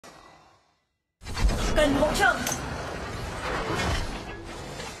Cần hỗ trợ.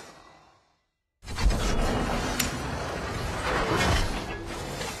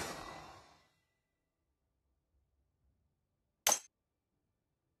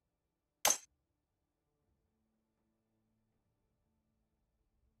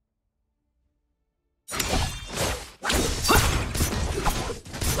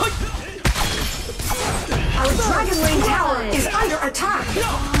 Our Dragon Lane Tower is under attack!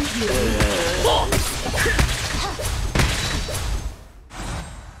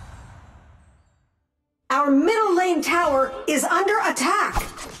 Our middle lane tower is under attack!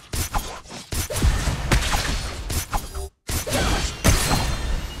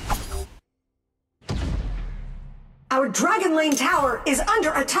 Our Dragon Lane Tower is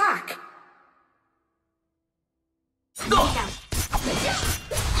under attack!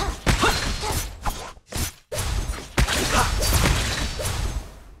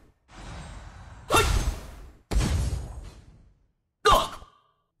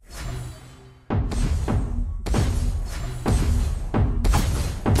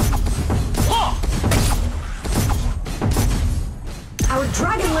 Our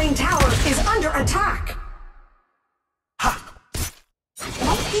Dragon Lane Tower is under attack!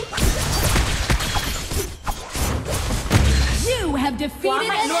 You have defeated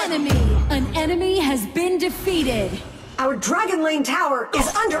an enemy! An enemy has been defeated! Our Dragon Lane Tower is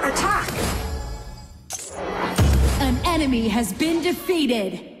under attack! An enemy has been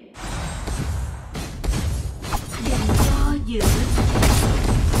defeated!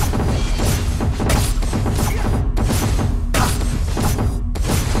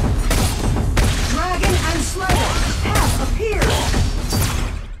 Dragon and Slayer have appeared!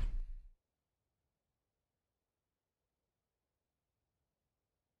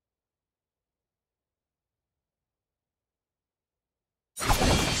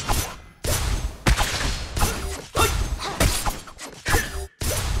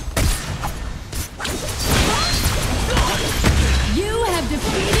 You have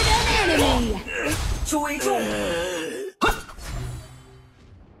defeated an enemy! Chú ý chung.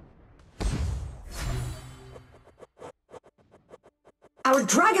 Our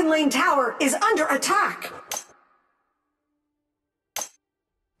Dragon Lane Tower is under attack!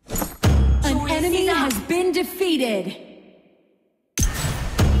 An enemy has been defeated!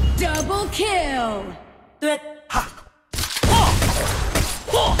 Double kill! Tuyệt.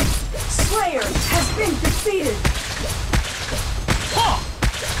 Slayer has been defeated!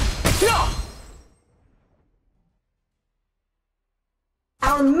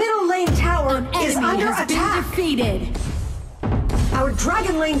 Our middle lane tower An is enemy under has been attack! defeated! Our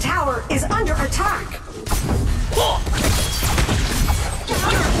Dragon Lane Tower is under attack!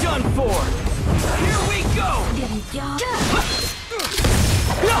 You're done for! Here we go!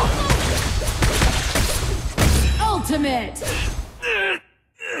 Ultimate!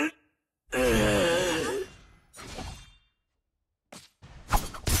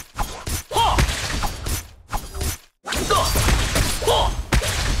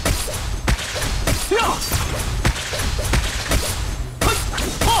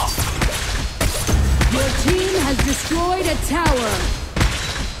 Your team has destroyed a tower!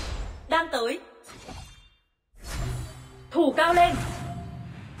 Đang tới. Thủ cao lên.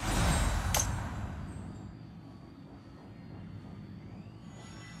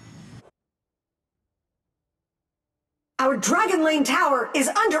 Our Dragon Lane Tower is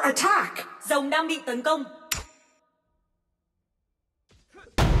under attack! Rồng đang bị tấn công.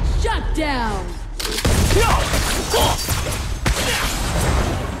 Shut down!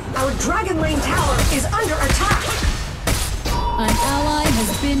 Our Dragon Lane Tower is under attack! An ally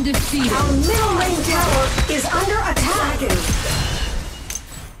has been defeated! Our middle lane tower is under attack!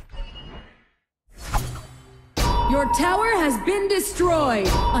 Your tower has been destroyed!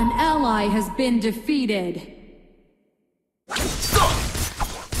 An ally has been defeated!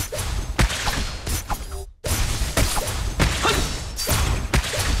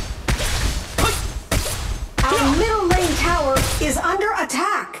 Our middle lane tower is under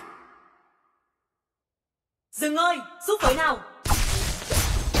attack! Rừng ơi, giúp với nào.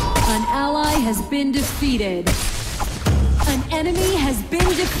 An ally has been defeated! An enemy has been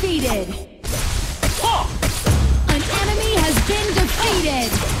defeated! An enemy has been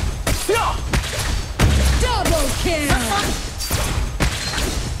defeated! Double kill!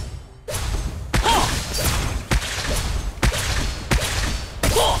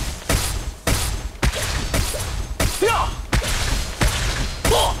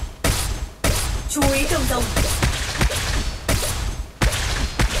 Chú ý đường rồng.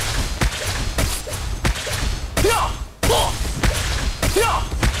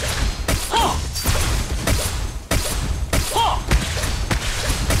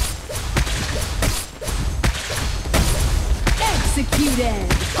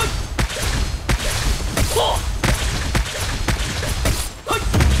 defeated.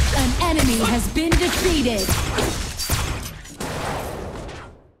 An enemy has been defeated.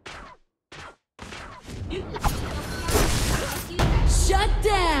 Shut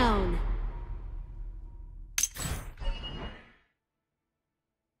down.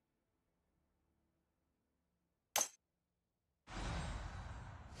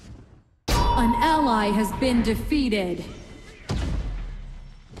 An ally has been defeated.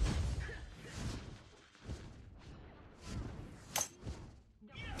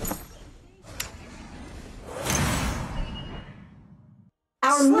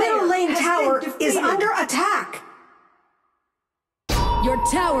 Our middle lane tower is under attack. Your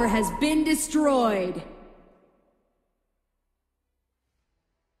tower has been destroyed.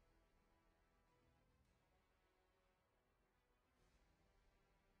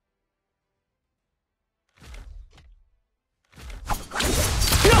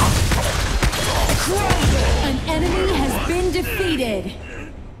 An enemy has been defeated.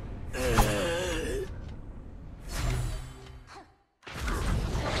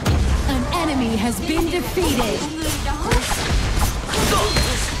 An enemy has been defeated.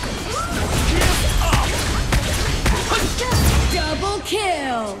 Double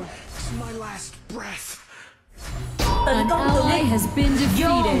kill. My last breath. An ally has been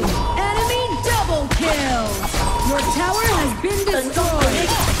defeated. Enemy double kill. Your tower has been destroyed.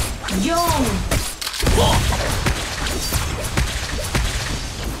 Yong.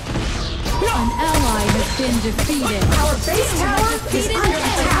 An ally has been defeated. Our base tower is under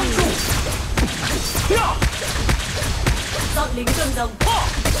attack. Dọn lính đường rồng.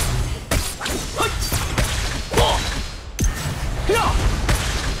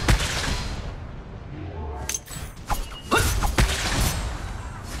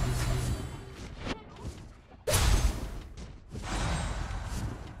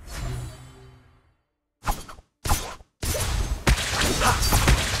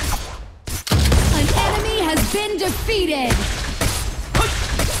 An enemy has been defeated.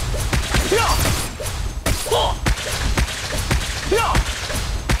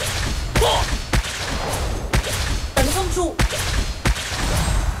 Tấn công trụ.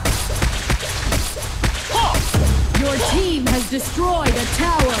 Your team has destroyed a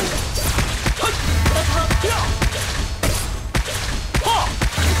tower. Tập hợp.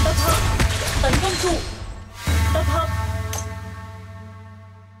 Tập hợp. Tấn công trụ. Tập hợp.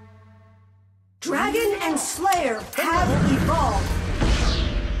 Dragon and Slayer have evolved.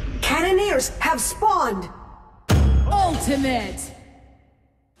 Cannoneers have spawned. Ultimate.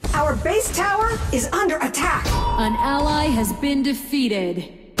 Our base tower is under attack. An ally has been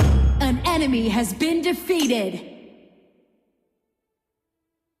defeated. An enemy has been defeated.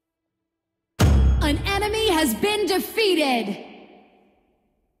 An enemy has been defeated.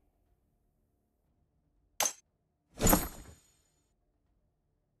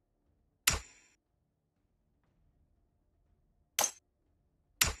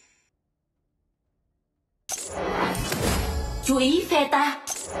 Chú ý phe ta.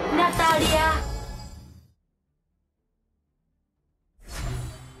 Natalia.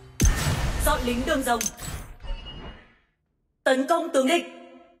 Dọn lính đường rồng. Tấn công tướng địch.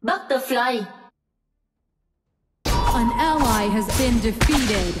 Butterfly. An ally has been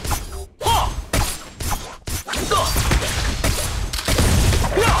defeated.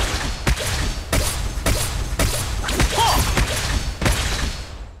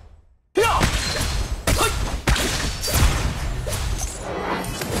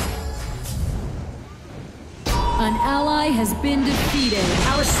 An ally has been defeated.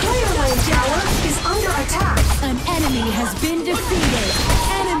 Our Slayer lane tower is under attack. An enemy has been defeated.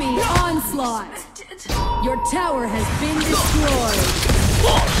 Enemy onslaught. Your tower has been destroyed.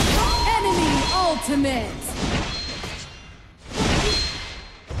 Enemy ultimate.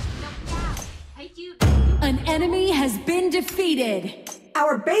 An enemy has been defeated.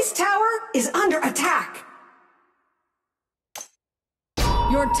 Our base tower is under attack.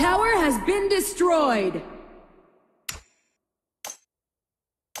 Your tower has been destroyed.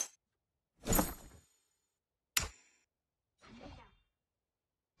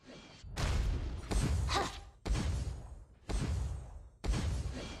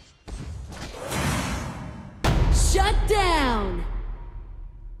 Shut down!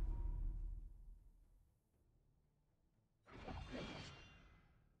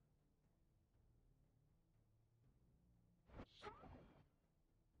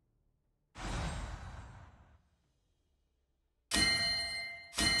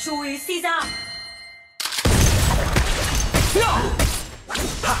 Chú ý si ra.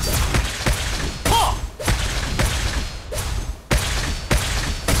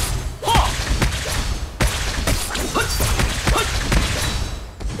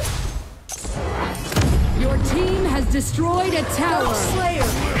 destroyed a Dark tower. Slayer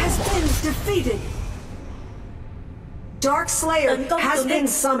has been defeated. Dark Slayer Tấn công has tướng been địch.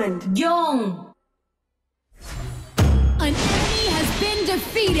 summoned. Young. An enemy has been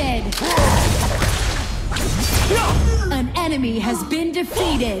defeated. An enemy has been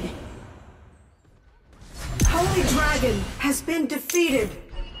defeated. Holy Dragon has been defeated.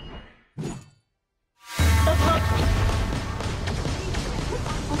 Tập hợp.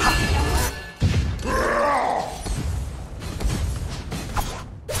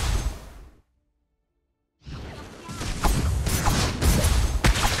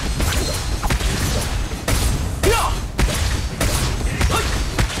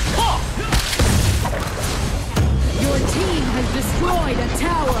 Your team has destroyed a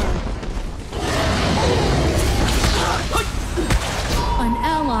tower. An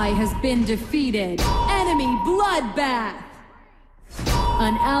ally has been defeated. Enemy bloodbath.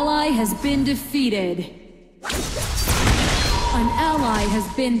 An ally has been defeated. An ally has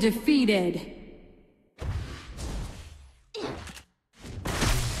been defeated.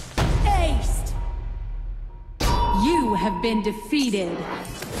 Aced. You have been defeated.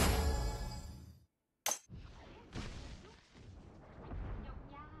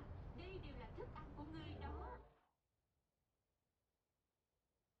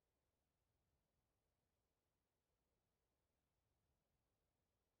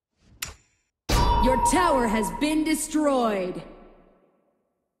 Your tower has been destroyed.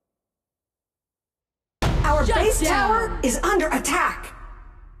 Our Shut base down. tower is under attack.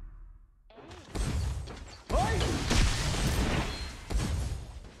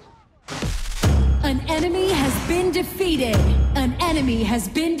 An enemy has been defeated. An enemy has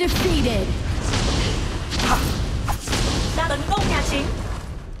been defeated. Đang tấn công nhà chính.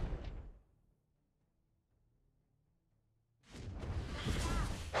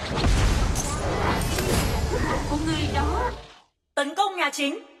 Của người đó. Tấn công nhà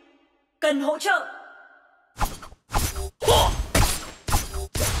chính. Cần hỗ trợ.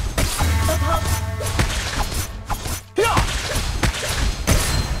 Tập hợp.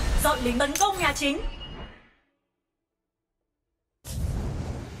 Dọn lính tấn công nhà chính.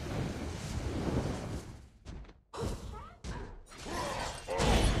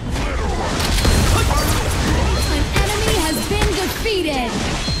 An enemy has been defeated.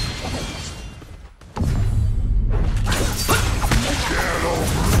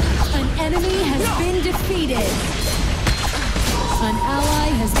 An enemy has been defeated. An ally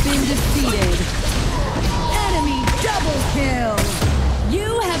has been defeated. Enemy double kill.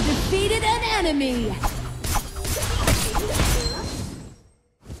 You have defeated an enemy.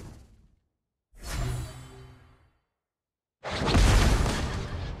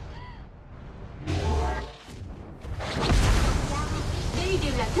 Đây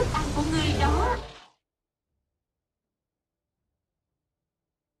đều là thức ăn của người đó.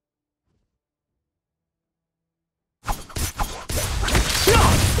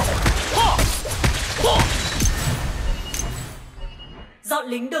 Dọn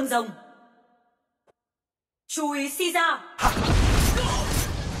lính đường rồng. Chú ý si ra.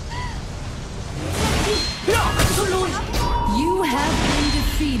 Rút lui. You have been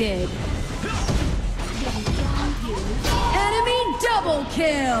defeated. Enemy double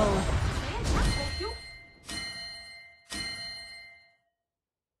kill.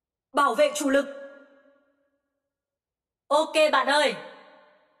 Bảo vệ chủ lực. Ok bạn ơi.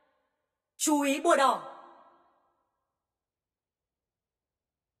 Chú ý bùa đỏ.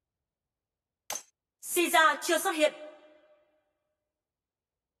 Caesar chưa xuất hiện.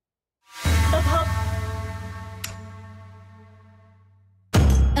 Tập hợp.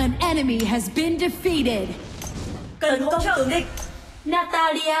 An enemy has been defeated. Cần hỗ trợ tướng địch.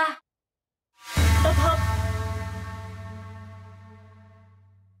 Natalia. Tập hợp.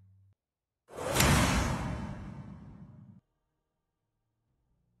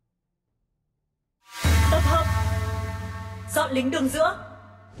 Tập hợp. Dọn lính đường giữa.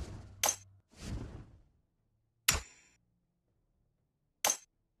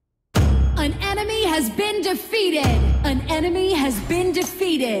 An enemy has been defeated. An enemy has been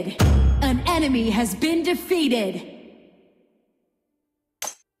defeated. An enemy has been defeated.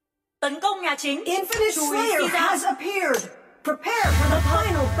 Tấn công nhà chính. Infinite Chú ý Slayer Caesar. has appeared. Prepare for the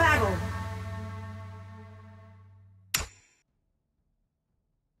final battle.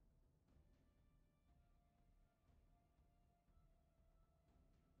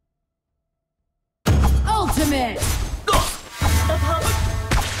 Ultimate. Tập hợp.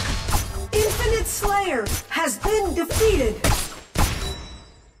 Infinite Slayer has been defeated.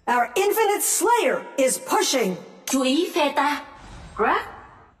 Our Infinite Slayer is pushing. Chú ý phe ta. Grab.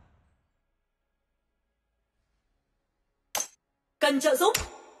 Cần trợ giúp.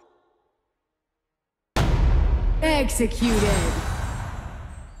 Executed.